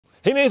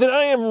Hey Nathan,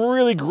 I am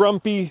really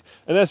grumpy,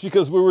 and that's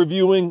because we're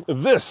reviewing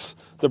this,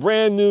 the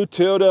brand new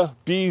Toyota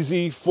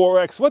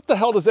bZ4X. What the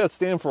hell does that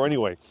stand for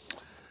anyway?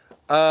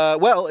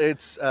 Well,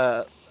 it's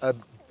a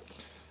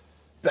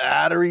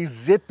battery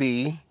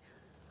zippy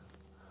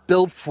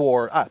built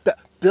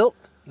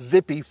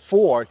zippy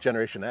for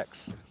Generation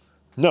X.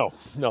 No.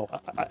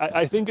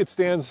 I think it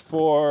stands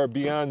for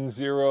Beyond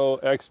Zero.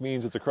 X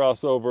means it's a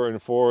crossover,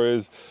 and 4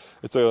 is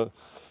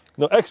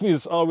X means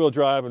it's all-wheel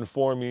drive, and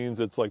 4 means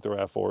it's like the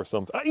RAV4 or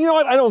something. You know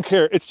what? I don't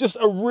care. It's just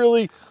a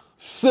really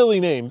silly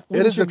name.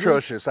 It is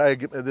atrocious.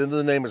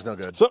 The name is no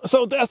good.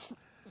 So that's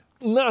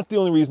not the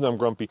only reason I'm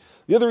grumpy.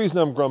 The other reason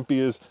I'm grumpy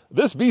is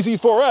this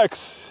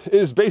bZ4X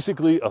is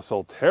basically a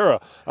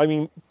Solterra. I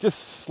mean,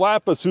 just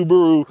slap a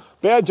Subaru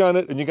badge on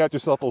it and you got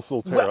yourself a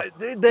Solterra. Well,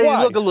 they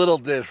look a little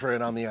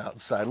different on the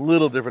outside, a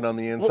little different on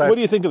the inside. What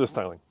do you think of the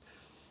styling?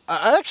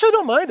 I actually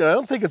don't mind it. I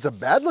don't think it's a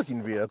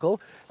bad-looking vehicle.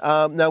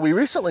 Now, we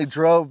recently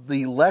drove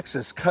the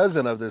Lexus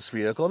cousin of this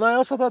vehicle, and I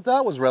also thought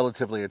that was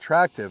relatively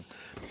attractive.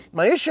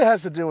 My issue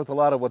has to do with a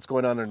lot of what's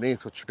going on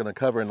underneath, which we're going to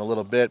cover in a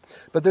little bit.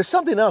 But there's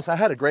something else. I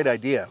had a great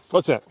idea.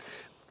 What's that?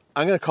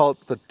 I'm going to call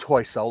it the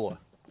Toy Sola.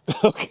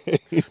 Okay.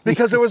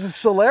 Because there was a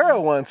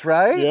Solera once,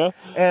 right? Yeah.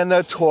 And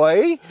a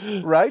toy,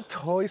 right?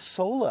 Toy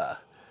Sola.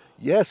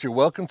 Yes, you're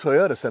welcome,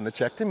 Toyota. Send a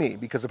check to me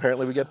because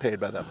apparently we get paid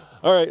by them.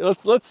 All right,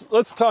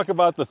 let's talk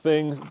about the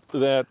things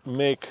that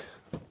make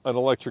an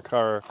electric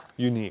car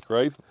unique,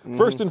 right? Mm-hmm.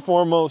 First and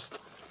foremost,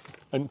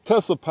 and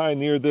Tesla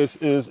pioneered this,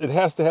 is it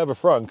has to have a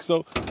frunk.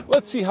 So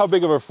let's see how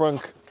big of a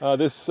frunk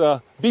this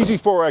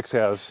bZ4X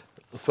has.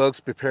 Folks,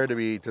 prepare to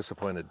be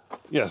disappointed.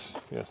 Yes,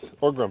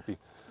 or grumpy.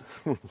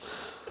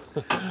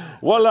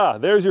 Voila,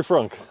 there's your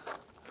frunk.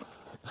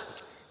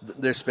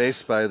 They're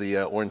spaced by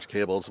the orange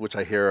cables, which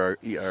I hear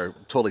are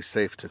totally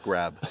safe to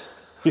grab.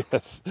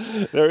 Yes,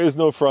 there is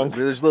no frunk.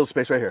 There's a little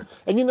space right here.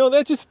 And you know,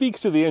 that just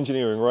speaks to the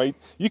engineering, right?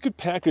 You could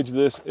package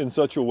this in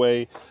such a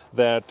way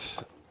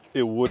that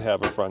it would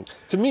have a frunk.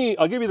 To me,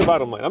 I'll give you the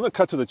bottom line. I'm going to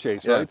cut to the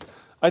chase, yeah. Right?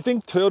 I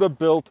think Toyota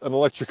built an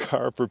electric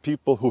car for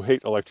people who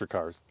hate electric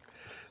cars.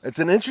 It's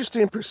an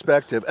interesting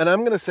perspective. And I'm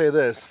going to say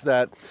this,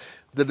 that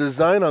the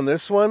design on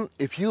this one,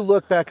 if you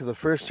look back at the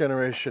first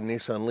generation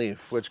Nissan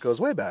Leaf, which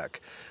goes way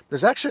back,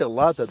 there's actually a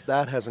lot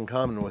that has in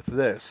common with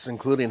this,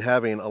 including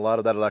having a lot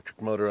of that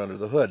electric motor under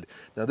the hood.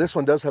 Now, this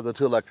one does have the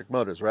 2 electric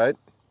motors, right?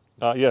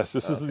 Yes,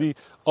 this is the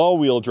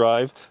all-wheel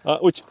drive,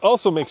 which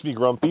also makes me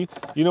grumpy.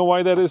 You know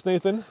why that is,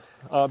 Nathan?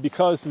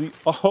 Because the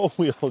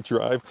all-wheel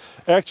drive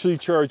actually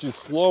charges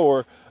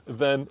slower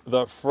than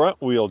the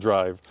front-wheel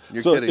drive.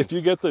 You're so kidding. If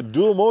you get the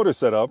dual motor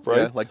setup,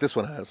 right? Yeah, like this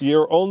one has.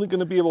 You're only going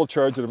to be able to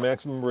charge at a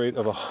maximum rate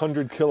of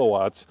 100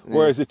 kilowatts,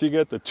 whereas if you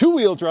get the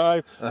 2-wheel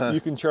drive,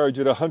 you can charge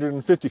at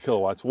 150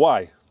 kilowatts.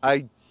 Why?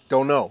 I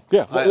don't know.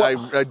 Yeah.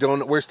 I don't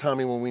know. Where's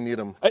Tommy when we need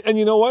him? And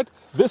you know what?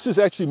 This is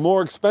actually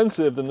more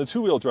expensive than the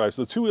 2-wheel drive.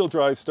 So the 2-wheel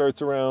drive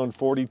starts around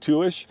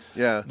 42-ish.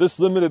 Yeah. This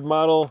limited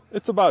model,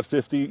 it's about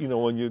 50, you know,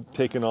 when you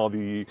take in all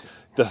the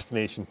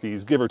destination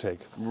fees, give or take.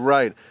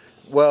 Right.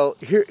 Well,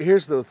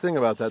 here's the thing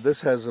about that.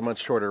 This has a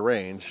much shorter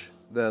range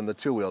than the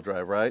 2-wheel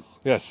drive, right?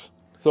 Yes.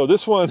 So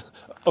this one,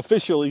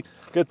 officially,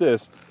 get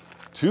this,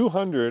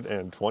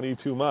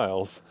 222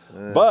 miles,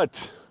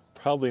 but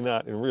probably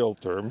not in real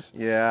terms.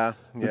 Yeah.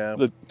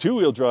 The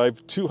 2-wheel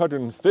drive,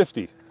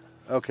 250.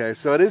 Okay,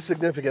 so it is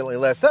significantly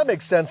less. That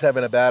makes sense,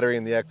 having a battery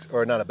in the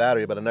or not a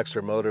battery, but an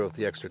extra motor with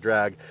the extra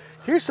drag.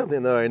 Here's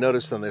something that I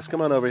noticed on this.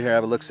 Come on over here,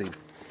 have a look-see.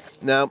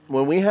 Now,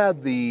 when we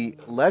had the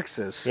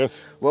Lexus,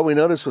 yes, what we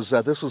noticed was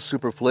that this was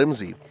super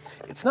flimsy.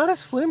 It's not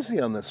as flimsy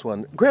on this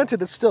one.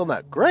 Granted, it's still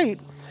not great,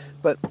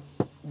 but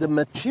the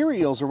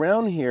materials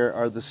around here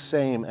are the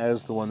same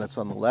as the one that's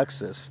on the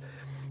Lexus.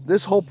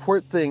 This whole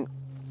port thing,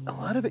 a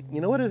lot of it,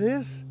 you know what it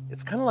is?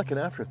 It's kind of like an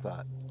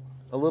afterthought,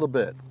 a little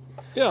bit.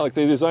 Yeah, like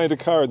they designed a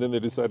car and then they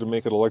decided to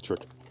make it electric.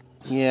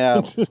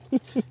 Yeah.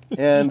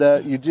 And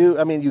you do,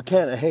 I mean, you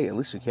can't, hey, at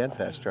least you can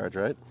fast charge,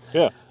 right?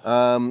 Yeah.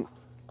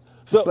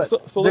 So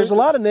there's a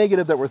lot of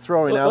negative that we're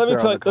throwing out there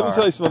on the car. Let me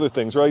tell you some other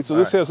things, right? So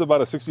this has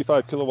about a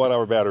 65 kilowatt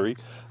hour battery.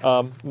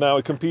 Now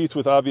it competes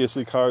with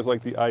obviously cars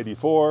like the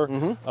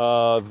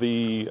ID4,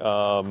 the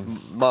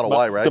Model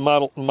Y, right? The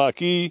Model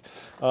Mach-E.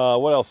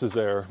 What else is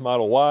there?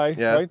 Model Y,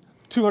 right?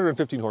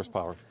 215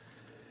 horsepower.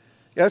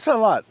 Yeah, it's not a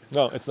lot.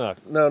 No, it's not.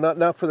 No,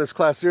 not for this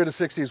class. 0 to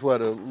 60 is what,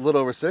 a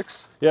little over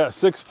 6? Yeah,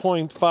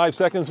 6.5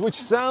 seconds, which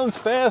sounds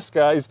fast,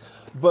 guys,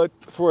 but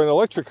for an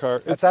electric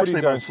car, it's pretty darn slow. That's actually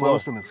about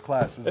slowest in its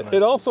class, isn't it?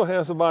 It also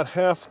has about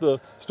half the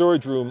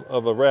storage room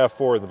of a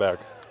RAV4 in the back.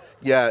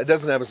 Yeah, it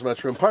doesn't have as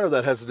much room. Part of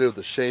that has to do with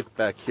the shape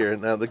back here.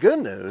 Now, the good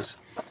news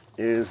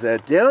is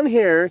that down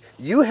here,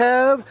 you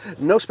have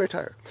no spare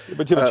tire.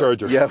 But you have a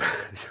charger. Yeah, you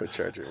have a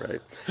charger,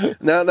 right?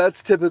 Now,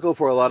 that's typical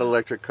for a lot of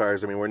electric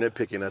cars. I mean, we're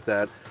nitpicking at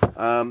that.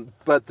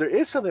 But there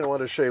is something I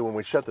want to show you when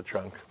we shut the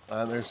trunk.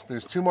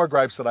 There's 2 more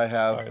gripes that I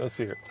have. All right, let's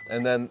see here.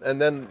 And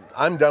then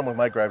I'm done with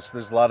my gripes.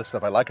 There's a lot of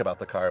stuff I like about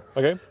the car.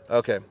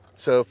 Okay.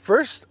 So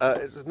first,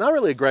 it's not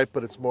really a gripe,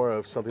 but it's more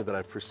of something that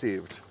I've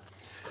perceived.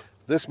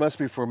 This must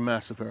be for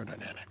massive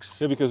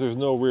aerodynamics. Yeah, because there's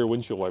no rear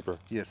windshield wiper.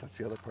 Yes, that's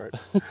the other part.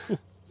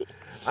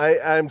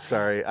 I'm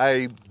sorry.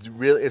 I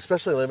really,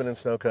 especially living in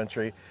snow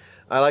country,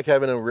 I like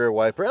having a rear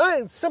wiper.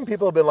 Some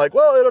people have been like,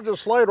 well, it'll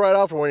just slide right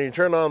off when you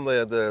turn on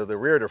the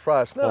rear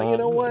defrost. No, you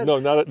know what? No,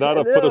 not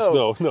a foot of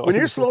snow. No. When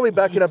you're slowly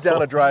backing up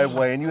down a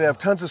driveway and you have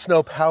tons of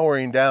snow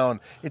powering down,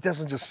 it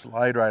doesn't just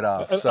slide right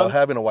off. So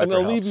having a wiper And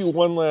I'll leave you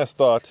one last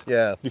thought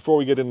before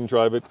we get in and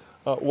drive it.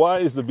 Why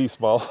is the B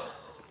small?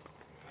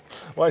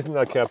 Why isn't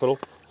that capital?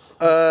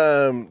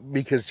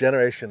 Because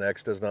Generation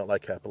X does not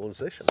like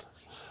capitalization.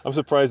 I'm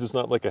surprised it's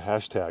not like a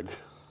hashtag.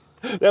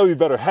 That would be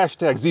better.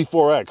 Hashtag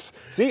Z4X.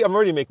 See, I'm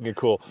already making it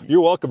cool.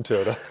 You're welcome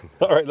to it.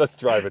 All right, let's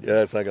drive it. Yeah,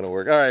 that's not going to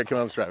work. All right, come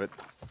on, let's drive it.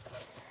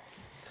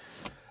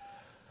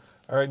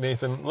 All right,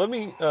 Nathan, let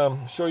me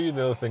show you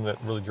the other thing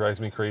that really drives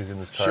me crazy in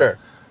this car. Sure.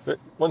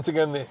 Once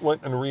again, they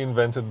went and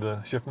reinvented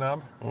the shift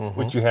knob,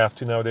 which you have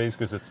to nowadays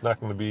because it's not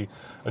going to be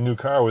a new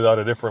car without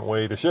a different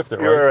way to shift it,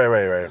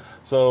 right? Right.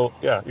 So,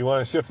 yeah, you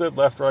want to shift it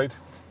left, right,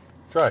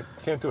 try it.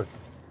 Can't do it.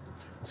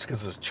 It's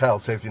because it's a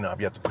child safety knob.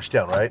 You have to push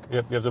down, right?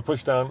 Yep, you have to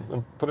push down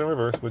and put it in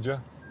reverse, would you?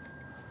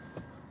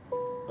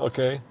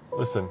 Okay,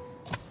 listen.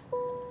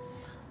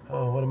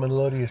 Oh, what a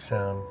melodious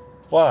sound.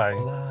 Why?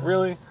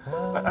 Really?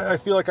 I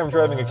feel like I'm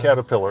driving a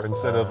Caterpillar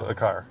instead of a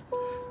car.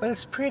 But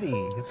it's pretty.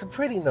 It's a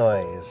pretty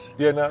noise.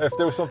 Yeah, now if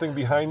there was something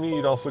behind me,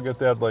 you'd also get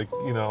that, like,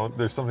 you know,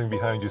 there's something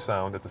behind you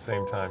sound at the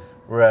same time.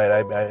 Right,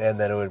 and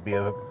then it would be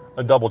a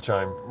double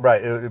chime. Right,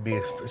 it would be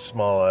a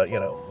small,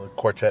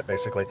 quartet,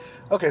 basically.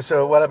 Okay,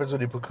 so what happens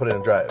when you put it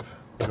in drive?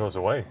 It goes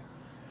away.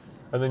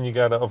 And then you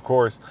got to, of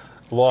course,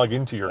 log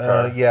into your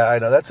car. Yeah, I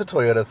know. That's a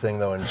Toyota thing,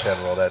 though, in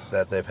general,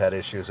 that they've had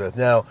issues with.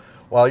 Now,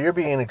 while you're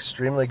being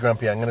extremely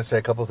grumpy, I'm going to say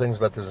a couple things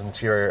about this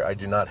interior. I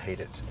do not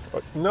hate it.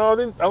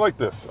 No, I like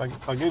this.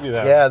 I'll give you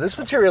that. Yeah, this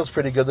material's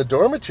pretty good. The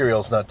door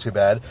material's not too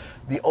bad.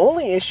 The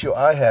only issue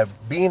I have,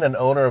 being an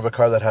owner of a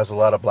car that has a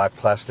lot of black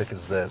plastic,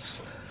 is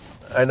this.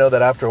 I know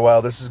that after a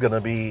while, this is going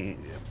to be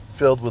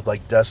filled with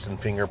like dust and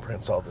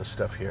fingerprints, all this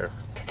stuff here.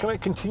 Can I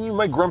continue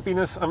my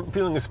grumpiness? I'm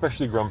feeling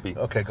especially grumpy.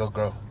 Okay, go.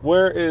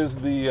 Where is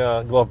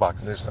the glove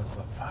box? There's no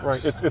glove box.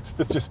 Right, it's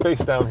just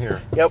spaced down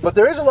here. Yeah, but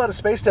there is a lot of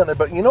space down there.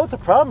 But you know what the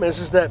problem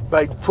is that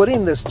by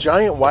putting this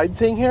giant wide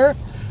thing here,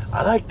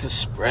 I like to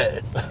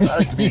spread. I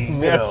like to be,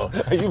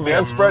 Are you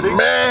man-spreading?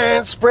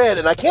 Man-spread,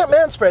 and I can't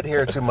man-spread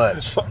here too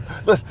much.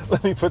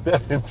 Let me put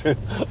that into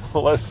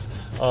less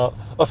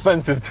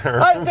offensive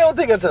terms. I don't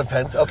think it's an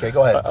offense. Okay,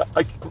 go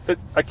ahead.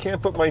 I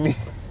can't put my knee.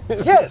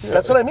 Yes,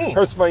 that's what I mean.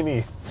 Hurts my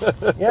knee.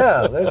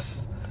 Yeah,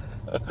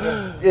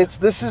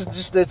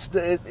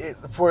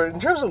 for in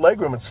terms of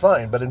legroom, it's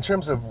fine, but in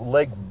terms of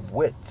leg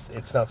width,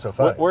 it's not so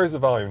fine. Where's the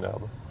volume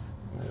knob?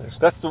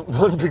 That's the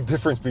one big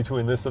difference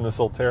between this and the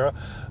Solterra.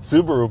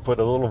 Subaru put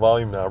a little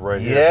volume knob right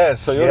here.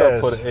 Yes,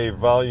 Toyota put a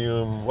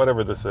volume,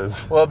 whatever this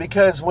is. Well,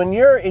 because when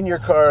you're in your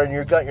car and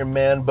you've got your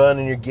man bun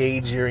and your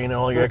gauge here,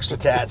 all your extra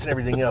tats and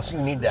everything else, you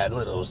need that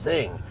little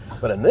thing.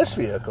 But in this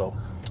vehicle,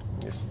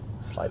 you just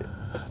slide it.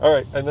 All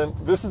right, and then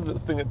this is the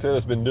thing that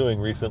Toyota's been doing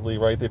recently,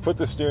 right? They put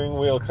the steering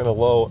wheel kind of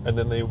low, and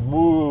then they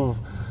move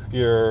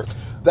your...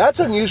 That's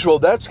unusual.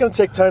 That's going to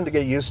take time to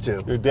get used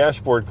to. Your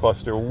dashboard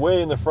cluster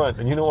way in the front.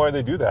 And you know why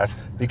they do that?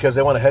 Because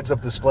they want a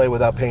heads-up display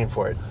without paying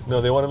for it.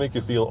 No, they want to make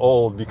you feel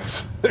old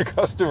because their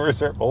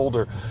customers are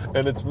older.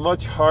 And it's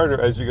much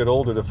harder as you get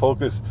older to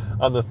focus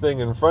on the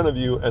thing in front of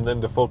you and then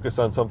to focus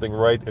on something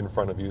right in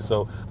front of you.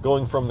 So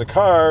going from the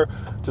car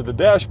to the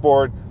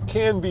dashboard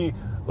can be,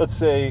 let's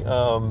say,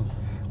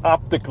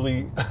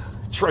 optically...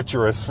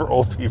 treacherous for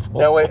old people.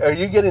 Now, wait, are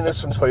you getting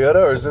this from Toyota,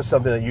 or is this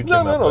something that you came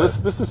up with? No.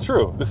 This is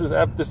true. This is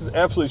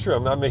absolutely true.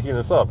 I'm not making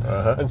this up.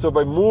 And so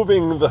by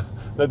moving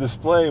the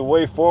display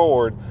way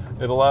forward,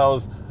 it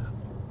allows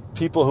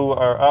people who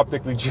are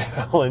optically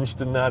challenged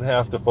to not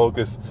have to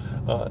focus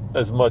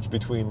as much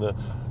between the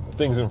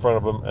things in front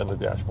of them and the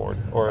dashboard,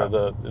 or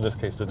in this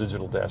case, the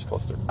digital dash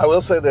cluster. I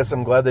will say this: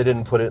 I'm glad they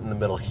didn't put it in the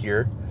middle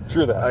here.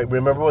 True that. I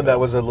remember when that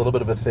was a little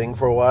bit of a thing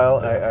for a while.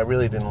 I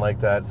really didn't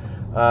like that.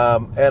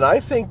 And I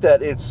think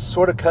that it's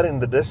sort of cutting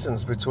the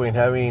distance between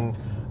having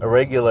a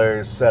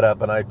regular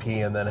setup, an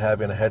IP, and then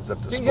having a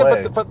heads-up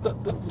display. Yeah, but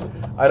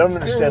I don't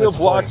understand. It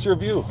blocks your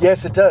view.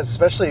 Yes, it does,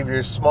 especially if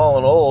you're small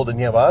and old and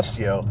you have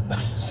osteo,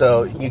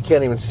 so you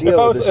can't even see. If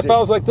I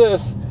was like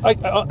this,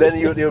 then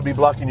it would be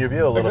blocking your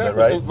view a little bit,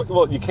 right?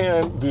 Well, you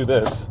can do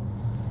this.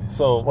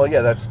 So. Well,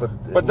 yeah, that's what.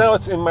 But now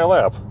it's in my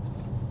lap.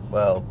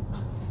 Well,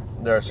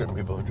 there are certain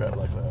people who drive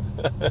like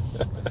that.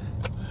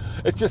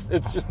 It's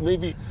just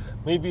maybe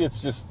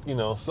it's just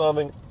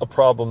solving a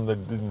problem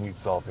that didn't need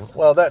solving.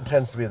 Well, that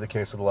tends to be the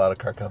case with a lot of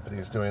car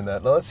companies doing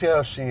that. Now let's see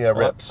how she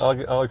rips.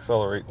 I'll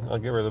accelerate. I'll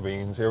get rid of the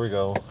beans. Here we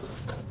go.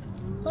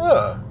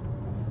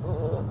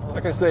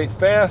 Like I say,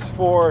 fast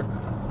for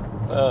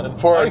a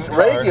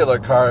regular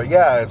car.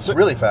 Yeah, it's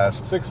really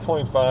fast.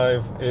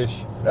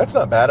 6.5-ish. That's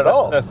not bad at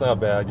all. That's not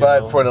bad.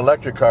 But for an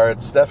electric car,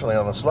 it's definitely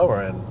on the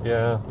slower end.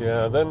 Yeah.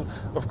 Then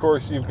of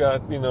course you've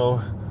got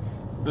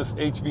this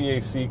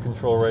HVAC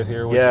control right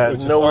here. Which, Yeah,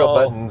 which no is real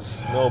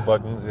buttons. No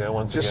buttons. Yeah,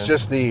 once again.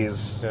 Just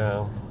these.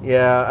 Yeah.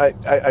 Yeah,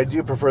 I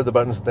do prefer the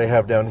buttons that they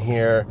have down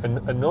here.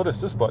 And notice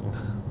this button.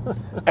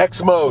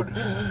 X mode.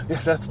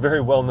 Yes, that's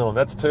very well known.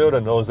 That's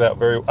Toyota knows that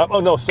very. Oh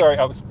no, sorry,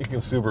 I was speaking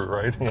of Subaru,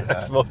 right? Yeah.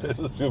 X mode is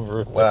a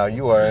Subaru. Wow,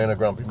 you are in a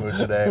grumpy mood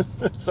today.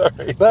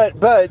 Sorry.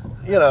 But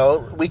you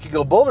know, we could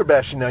go boulder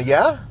bashing now.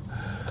 Yeah.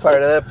 Prior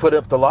to that, put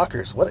up the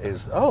lockers. What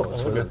is? Oh,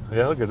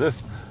 Look at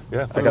this.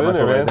 Yeah, I got my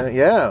phone right there.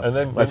 Yeah, and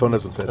then my phone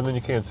doesn't fit. And then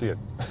you can't see it,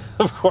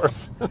 of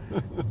course.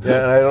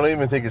 Yeah, and I don't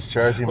even think it's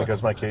charging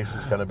because my case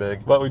is kind of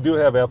big. But we do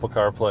have Apple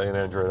CarPlay and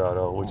Android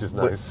Auto, which is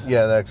nice.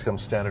 Yeah, that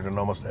comes standard in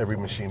almost every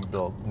machine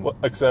built. Well,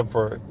 except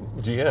for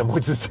GM,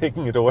 which is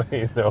taking it away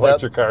in their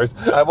electric cars.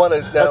 I want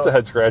to. That's a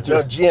head scratcher.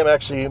 No, GM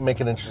actually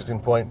make an interesting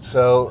point.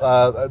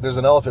 So there's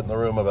an elephant in the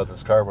room about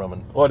this car,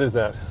 Roman. What is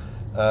that?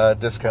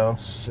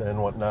 Discounts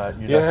and whatnot.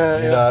 You're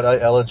Yeah. not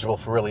eligible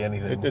for really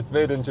anything. It's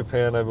made in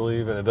Japan, I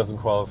believe, and it doesn't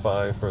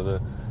qualify for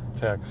the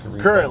tax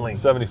refund. Currently.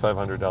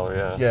 $7,500,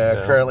 yeah.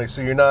 Yeah, currently.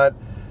 So you're not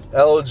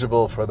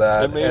eligible for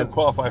that. It may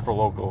qualify for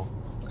local,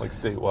 like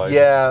statewide.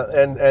 Yeah,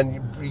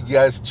 and you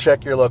guys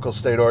check your local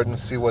state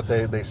ordinance, see what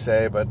they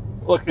say, but...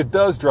 Look, it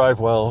does drive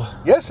well.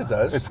 Yes, it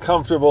does. It's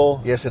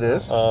comfortable. Yes, it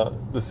is.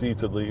 The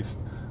seats, at least.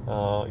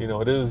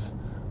 It is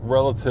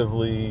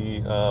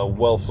relatively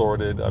well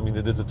sorted. I mean,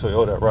 it is a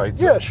Toyota, right?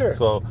 Yeah, sure.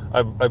 So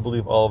I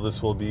believe all of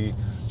this will be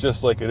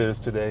just like it is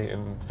today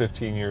in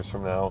 15 years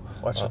from now.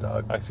 Watch the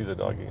dog. I see the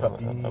dog again.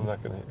 Puppy. I'm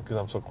not going to, because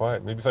I'm so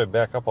quiet. Maybe if I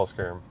back up, I'll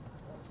scare him.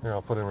 Here,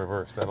 I'll put it in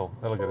reverse. That'll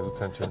get his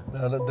attention.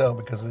 No, don't,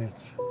 because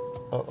it's...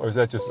 Or is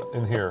that just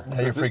in here?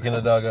 Now you're freaking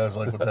the dog out. I was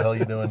like, what the hell are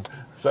you doing?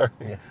 Sorry.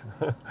 Yeah.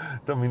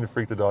 Don't mean to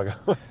freak the dog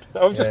out.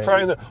 I was just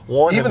trying to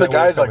warn him. Even the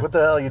guy's like, what the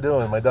hell are you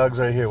doing? My dog's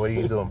right here. What are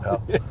you doing,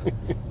 pal?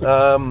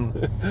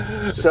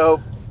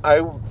 So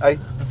I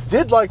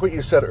did like what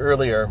you said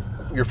earlier,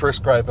 your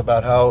first gripe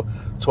about how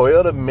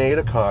Toyota made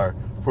a car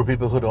for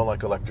people who don't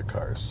like electric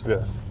cars.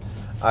 Yes.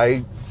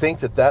 I think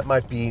that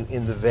might be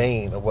in the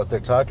vein of what they're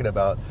talking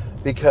about,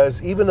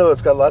 because even though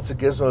it's got lots of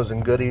gizmos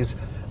and goodies,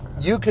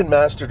 you can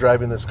master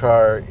driving this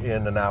car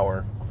in an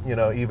hour,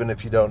 even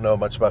if you don't know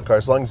much about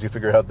cars, as long as you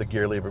figure out the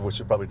gear lever, which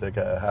would probably take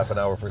a half an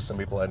hour for some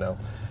people I know.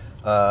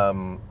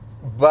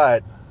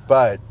 But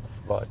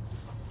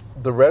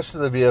the rest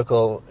of the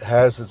vehicle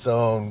has its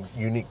own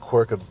unique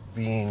quirk of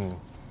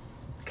being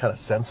kind of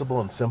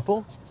sensible and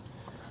simple.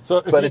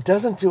 But it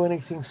doesn't do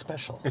anything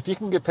special. If you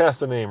can get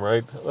past the name,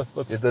 right?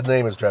 The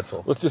name is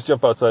dreadful. Let's just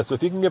jump outside. So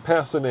if you can get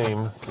past the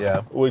name,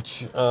 yeah,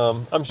 which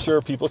I'm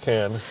sure people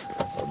can.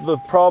 The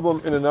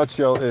problem, in a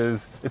nutshell,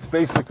 is it's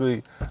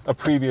basically a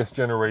previous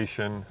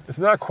generation. It's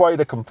not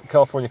quite a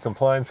California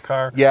compliance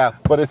car. Yeah,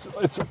 but it's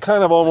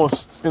kind of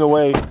almost in a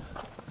way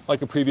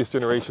like a previous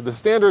generation. The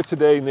standard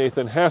today,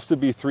 Nathan, has to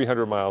be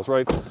 300 miles,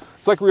 right?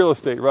 It's like real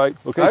estate, right?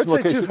 I'd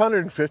say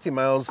 250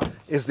 miles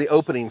is the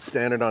opening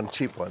standard on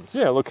cheap ones.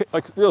 Yeah, like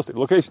real estate.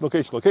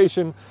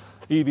 Location.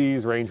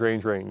 EVs,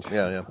 range.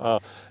 Yeah.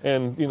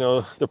 And,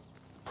 the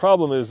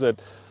problem is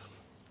that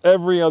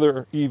every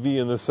other EV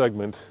in this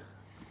segment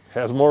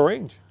has more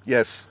range.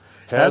 Yes.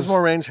 Has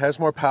more range, has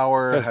more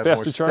power, has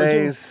more space,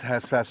 charging.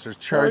 has faster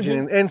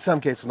charging. In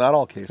some cases, not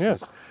all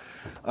cases.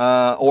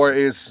 Yeah. Or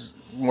is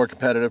more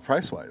competitive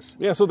price-wise.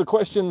 Yeah, so the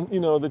question,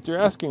 that you're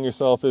asking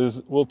yourself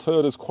is, will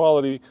Toyota's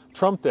quality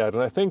trump that?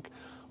 And I think,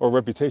 or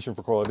reputation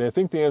for quality, I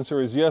think the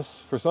answer is yes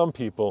for some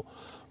people.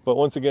 But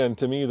once again,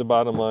 to me, the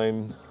bottom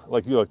line,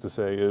 like you like to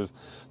say, is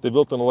they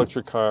built an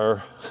electric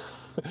car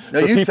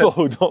for people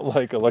who don't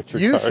like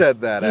electric cars. You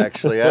said that,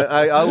 actually.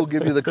 I will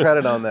give you the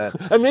credit on that.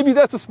 And maybe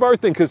that's a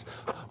smart thing, because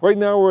right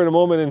now we're in a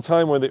moment in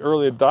time where the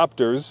early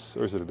adopters,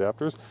 or is it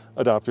adapters?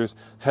 Adopters,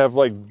 have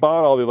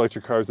bought all the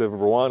electric cars they've ever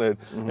wanted,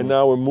 and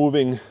now we're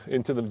moving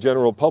into the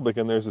general public,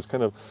 and there's this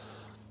kind of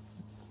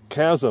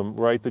chasm,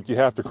 right, that you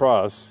have to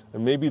cross.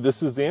 And maybe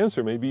this is the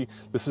answer. Maybe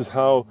this is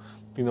how,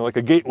 like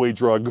a gateway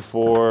drug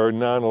for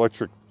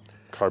non-electric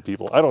car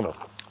people. I don't know.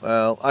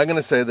 Well, I'm going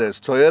to say this.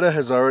 Toyota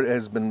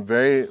has been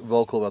very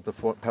vocal about the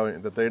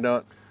point that they're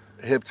not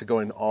hip to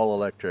going all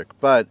electric,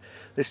 but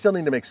they still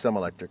need to make some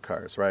electric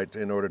cars, right,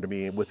 in order to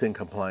be within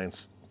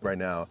compliance right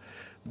now.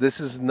 This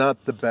is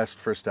not the best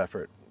first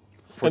effort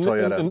for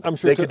Toyota. And I'm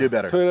sure they could do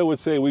better. Toyota would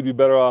say we'd be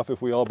better off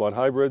if we all bought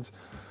hybrids.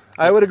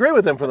 I would agree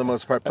with them for the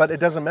most part, but it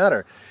doesn't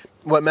matter.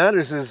 What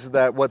matters is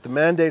that what the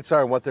mandates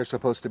are and what they're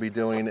supposed to be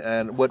doing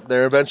and what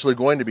they're eventually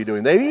going to be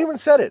doing. They even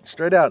said it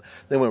straight out.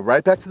 They went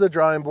right back to the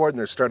drawing board and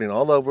they're starting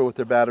all over with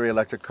their battery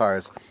electric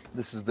cars.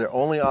 This is their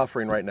only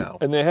offering right now.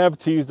 And they have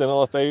teased an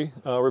LFA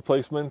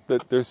replacement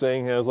that they're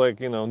saying has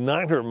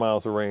 900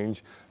 miles of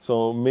range.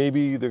 So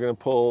maybe they're going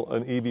to pull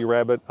an EV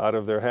rabbit out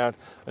of their hat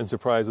and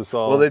surprise us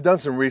all. Well, they've done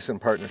some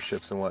recent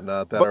partnerships and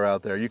whatnot that are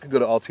out there. You can go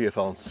to all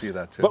TFL and see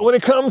that too. But when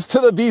it comes to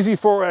the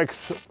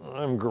bZ4X,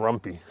 I'm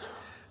grumpy.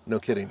 No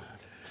kidding.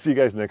 See you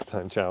guys next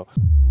time. Ciao.